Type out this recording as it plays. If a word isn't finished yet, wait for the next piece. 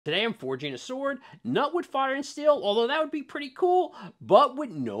Today I'm forging a sword, not with fire and steel, although that would be pretty cool, but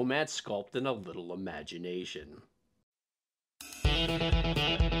with Nomad Sculpt and a little imagination.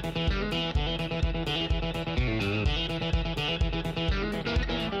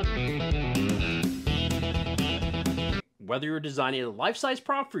 Whether you're designing a life-size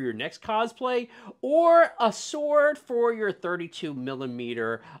prop for your next cosplay or a sword for your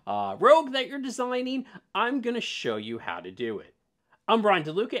 32mm rogue that you're designing, I'm going to show you how to do it. I'm Brian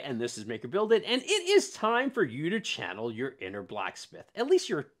DeLuca, and this is Make or Build It, and it is time for you to channel your inner blacksmith, at least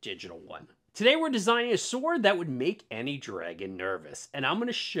your digital one. Today we're designing a sword that would make any dragon nervous, and I'm going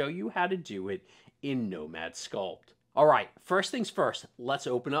to show you how to do it in Nomad Sculpt. Alright, first things first, let's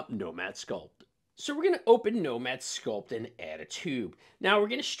open up Nomad Sculpt. So we're going to open Nomad Sculpt and add a tube. Now we're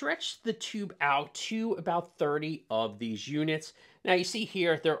going to stretch the tube out to about 30 of these units. Now you see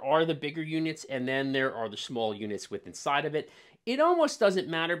here, there are the bigger units and then there are the small units with inside of it. It almost doesn't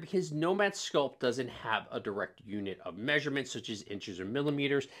matter because Nomad Sculpt doesn't have a direct unit of measurement such as inches or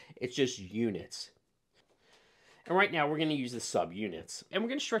millimeters. It's just units. And right now we're going to use the subunits. And we're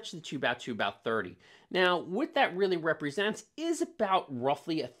going to stretch the tube out to about 30. Now what that really represents is about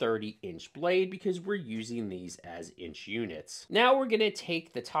roughly a 30-inch blade because we're using these as inch units. Now we're going to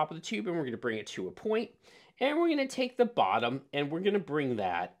take the top of the tube and we're going to bring it to a point. And we're going to take the bottom and we're going to bring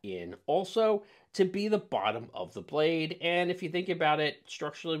that in also to be the bottom of the blade. And if you think about it,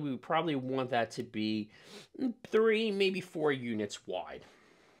 structurally, we would probably want that to be 3, maybe 4 units wide.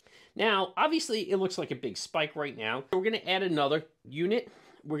 Now, obviously, it looks like a big spike right now. So we're going to add another unit.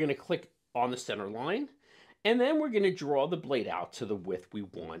 We're going to click on the center line. And then we're going to draw the blade out to the width we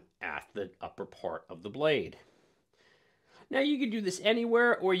want at the upper part of the blade. Now, you can do this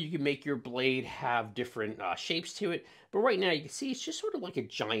anywhere, or you can make your blade have different shapes to it. But right now, you can see it's just sort of like a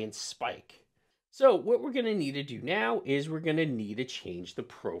giant spike. So what we're going to need to do now is we're going to need to change the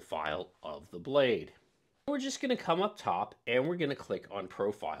profile of the blade. We're just going to come up top and we're going to click on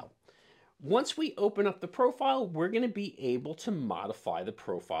profile. Once we open up the profile, we're going to be able to modify the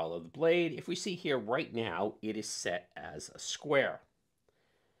profile of the blade. If we see here right now, it is set as a square.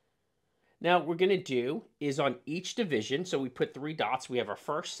 Now what we're going to do is on each division, so we put 3 dots, we have our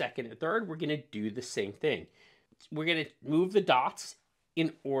first, second, and third, we're going to do the same thing. We're going to move the dots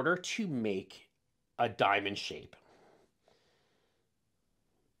in order to make a diamond shape.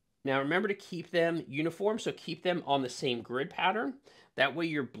 Now remember to keep them uniform, so keep them on the same grid pattern. That way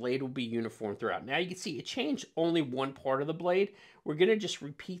your blade will be uniform throughout. Now you can see it changed only one part of the blade. We're going to just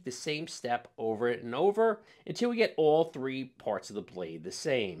repeat the same step over and over until we get all 3 parts of the blade the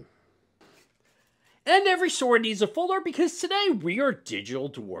same. And every sword needs a fuller because today we are digital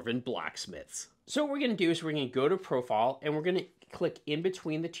dwarven blacksmiths. So what we're going to do is we're going to go to profile and we're going to click in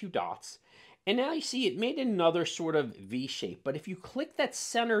between the 2 dots. And now you see it made another sort of V shape. But if you click that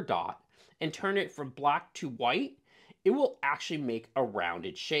center dot and turn it from black to white, it will actually make a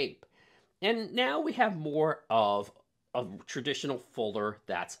rounded shape. And now we have more of a traditional fuller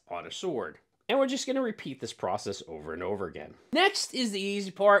that's on a sword. And we're just going to repeat this process over and over again. Next is the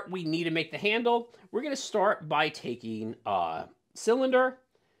easy part. We need to make the handle. We're going to start by taking a cylinder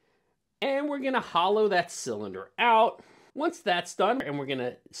and we're going to hollow that cylinder out. Once that's done, and we're going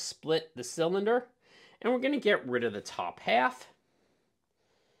to split the cylinder, and we're going to get rid of the top half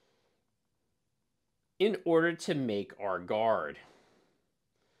in order to make our guard.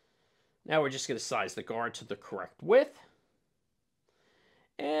 Now we're just going to size the guard to the correct width.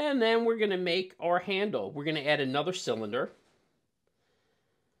 And then we're going to make our handle. We're going to add another cylinder.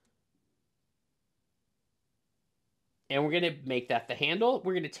 And we're going to make that the handle.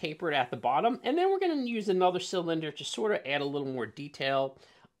 We're going to taper it at the bottom. And then we're going to use another cylinder to sort of add a little more detail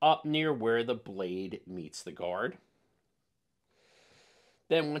up near where the blade meets the guard.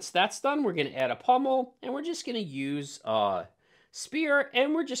 Then once that's done, we're going to add a pommel. And we're just going to use a spear.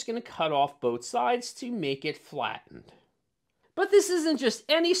 And we're just going to cut off both sides to make it flattened. But this isn't just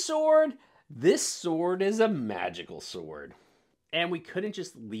any sword. This sword is a magical sword. And we couldn't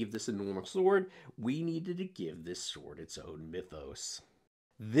just leave this a normal sword. We needed to give this sword its own mythos.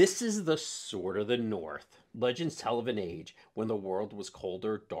 This is the Sword of the North. Legends tell of an age when the world was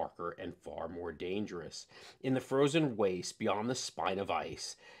colder, darker, and far more dangerous. In the frozen waste beyond the spine of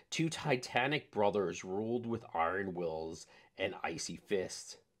ice, 2 titanic brothers ruled with iron wills and icy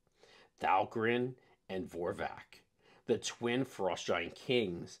fists. Thalgrin and Vorvak, the twin frost giant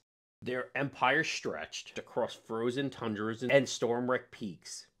kings. Their empire stretched across frozen tundras and storm-wrecked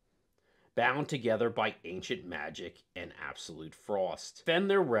peaks, bound together by ancient magic and absolute frost. To defend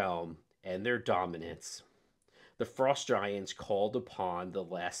their realm and their dominance, the frost giants called upon the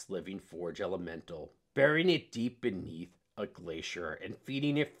last living forge elemental, burying it deep beneath a glacier, and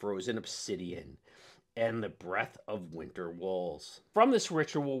feeding it frozen obsidian and the breath of winter walls. From this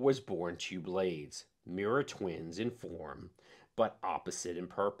ritual was born two blades, mirror twins in form, but opposite in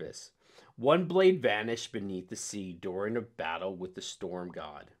purpose. One blade vanished beneath the sea during a battle with the storm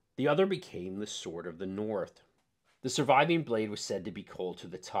god. The other became the sword of the north. The surviving blade was said to be cold to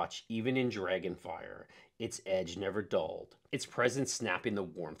the touch, even in dragonfire. Its edge never dulled, its presence snapping the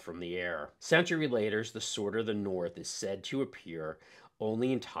warmth from the air. Century later, the sword of the north is said to appear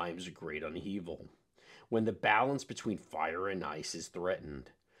only in times of great upheaval, when the balance between fire and ice is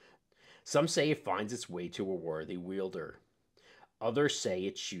threatened. Some say it finds its way to a worthy wielder. Others say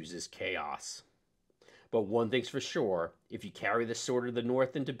it chooses chaos. But one thing's for sure, if you carry the sword of the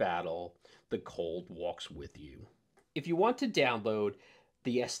north into battle, the cold walks with you. If you want to download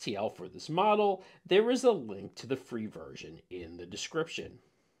the STL for this model, there is a link to the free version in the description.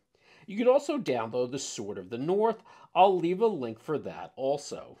 You can also download the Sword of the North. I'll leave a link for that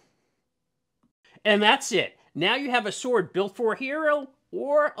also. And that's it. Now you have a sword built for a hero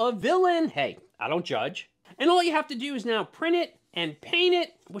or a villain. Hey, I don't judge. And all you have to do is now print it and paint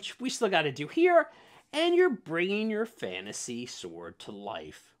it, which we still got to do here, and you're bringing your fantasy sword to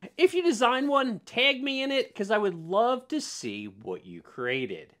life. If you design one, tag me in it, because I would love to see what you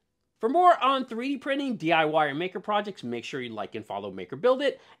created. For more on 3D printing, DIY, or maker projects, make sure you like and follow Maker Build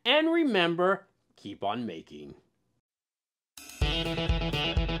It, and remember, keep on making.